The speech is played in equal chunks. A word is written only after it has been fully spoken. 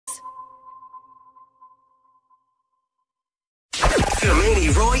The Manny,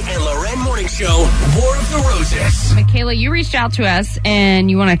 Roy, and Loren Morning Show, War of the Roses. McKayla, you reached out to us and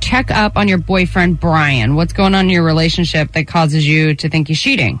you want to check up on your boyfriend, Brian. What's going on in your relationship that causes you to think he's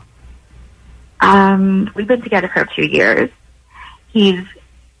cheating? We've been together for 2 years. He's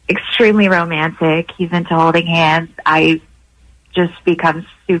extremely romantic. He's into holding hands. I just become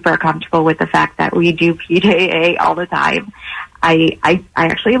super comfortable with the fact that we do PDA all the time. I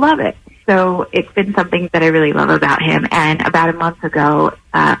actually love it. So it's been something that I really love about him. And about a month ago,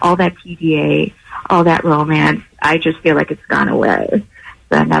 all that PDA, all that romance, I just feel like it's gone away.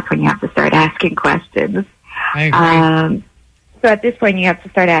 Then that's when you have to start asking questions. I agree. So at this point, you have to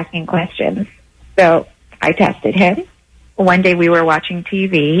start asking questions. So I tested him. One day we were watching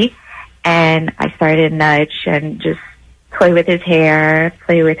TV, and I started to nudge and just play with his hair,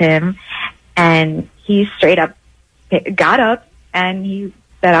 play with him. And he straight up got up, and he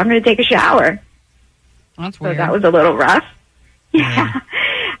said, I'm going to take a shower. That's weird. So that was a little rough. Yeah.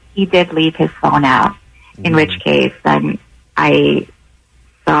 He did leave his phone out, in which case then I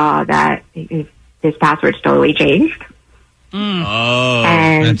saw that his password's totally changed. Oh,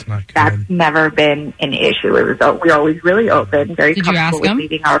 and that's not good. That's never been an issue. It was we're always really open, very Did you ask comfortable with him?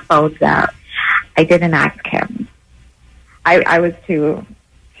 leaving our phones out. I didn't ask him. I was too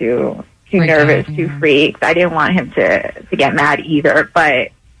nervous, too freaked. I didn't want him to get mad either.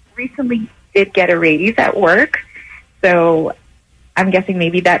 But recently did get a raise at work, so I'm guessing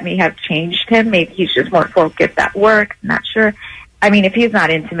maybe that may have changed him. Maybe he's just more focused at work. I'm not sure. I mean, if he's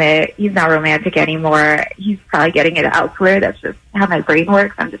not intimate, he's not romantic anymore, he's probably getting it elsewhere. That's just how my brain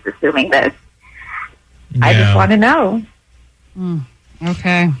works. I'm just assuming this. Yeah. I just want to know.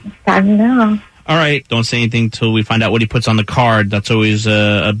 Okay. It's time to know. All right. Don't say anything till we find out what he puts on the card. That's always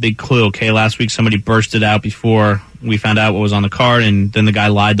a big clue. Okay. Last week somebody bursted out before we found out what was on the card, and then the guy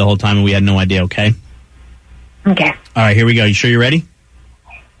lied the whole time, and we had no idea. Okay. Okay. All right. Here we go. You sure you're ready?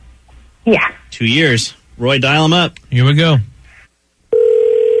 Yeah. 2 years. Roy, dial him up. Here we go.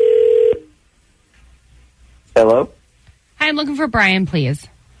 Hello, Hi, I'm looking for Brian, please.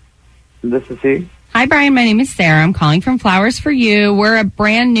 this is he. Hi, Brian. My name is Sarah. I'm calling from Flowers for You. We're a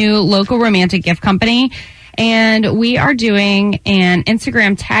brand new local romantic gift company, and we are doing an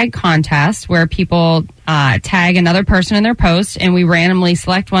Instagram tag contest where people tag another person in their post, and we randomly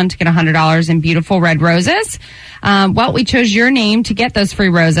select one to get $100 in beautiful red roses. Well, we chose your name to get those free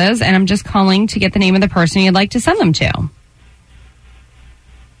roses, and I'm just calling to get the name of the person you'd like to send them to.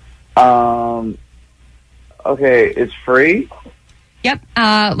 Okay, it's free. Yep.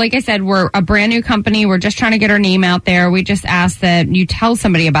 Like I said, we're a brand new company. We're just trying to get our name out there. We just ask that you tell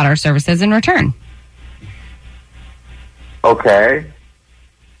somebody about our services in return. Okay.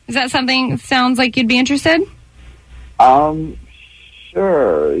 Is that something sounds like you'd be interested?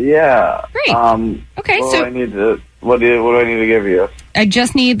 Sure. Yeah. Great. Okay, What so do I need to? What do I need to give you? I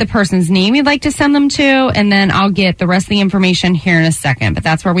just need the person's name you'd like to send them to, and then I'll get the rest of the information here in a second. But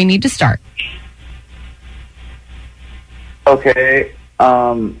that's where we need to start. Okay.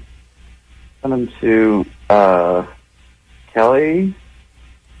 Send them to Kelly.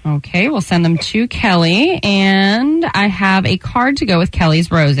 Okay, we'll send them to Kelly, and I have a card to go with Kelly's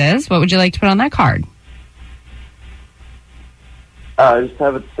roses. What would you like to put on that card? Just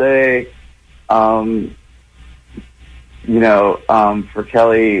have it say, for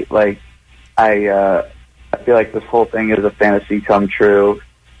Kelly, like, I feel like this whole thing is a fantasy come true.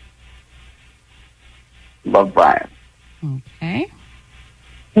 Love, Brian. Okay.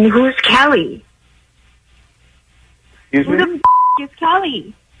 And who's Kelly? Excuse Who me? the is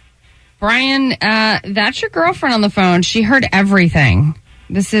Kelly? Brian, that's your girlfriend on the phone. She heard everything.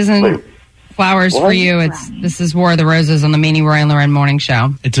 This isn't Wait, Flowers for what? You. This is War of the Roses on the Manny, Roy, and Loren Morning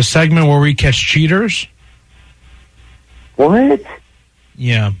Show. It's a segment where we catch cheaters. What?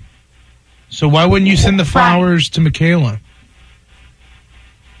 Yeah. So why wouldn't you send the flowers to McKayla?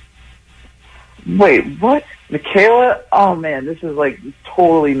 Wait, what? McKayla? Oh, man, this is, like,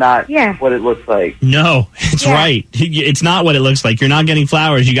 totally not what it looks like. No, it's right. It's not what it looks like. You're not getting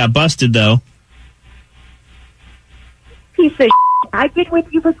flowers. You got busted, though. Piece of shit. I've been with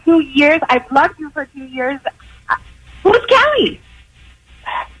you for 2 years. I've loved you for 2 years. Who's Kelly?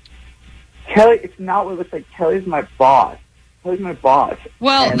 Kelly, it's not what it looks like. Kelly's my boss. Kelly's my boss.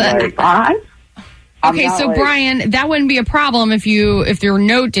 Well, And, that- boss? Okay, so Brian, that wouldn't be a problem if your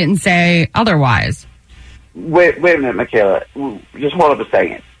note didn't say otherwise. Wait a minute, McKayla. Just hold up a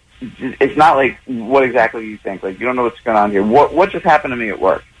second. It's not like what exactly you think. Like, you don't know what's going on here. What just happened to me at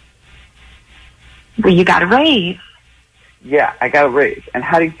work? Well, you got a raise. Yeah, I got a raise. And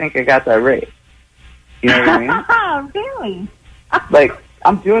how do you think I got that raise? You know what I mean? Really? Like,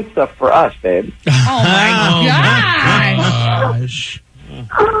 I'm doing stuff for us, babe. Oh my gosh.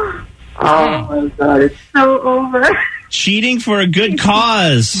 Gosh. Oh my God, it's so over. Cheating for a good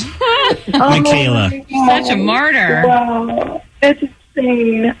cause, McKayla. Such a martyr. Wow, that's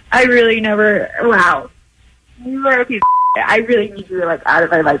insane. I really never. Wow, you are a piece of shit. I really need you like out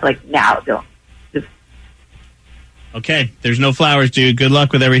of my life like now. Don't. Okay, there's no flowers, dude. Good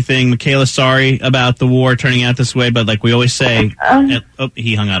luck with everything. McKayla, sorry about the war turning out this way, but like we always say,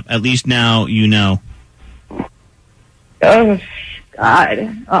 he hung up. At least now you know. Oh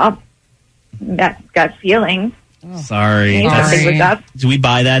God. Oh, that gut feeling. Sorry. Something was up. Do we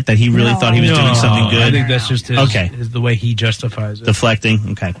buy that he really thought he was doing something good? I think that's just his, the way he justifies it.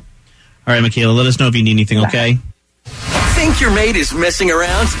 Deflecting? Okay. All right, McKayla, let us know if you need anything, okay? Think your mate is messing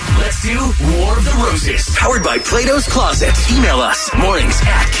around? Let's do War of the Roses. Powered by Plato's Closet. Email us mornings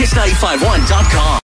at kiss951.com.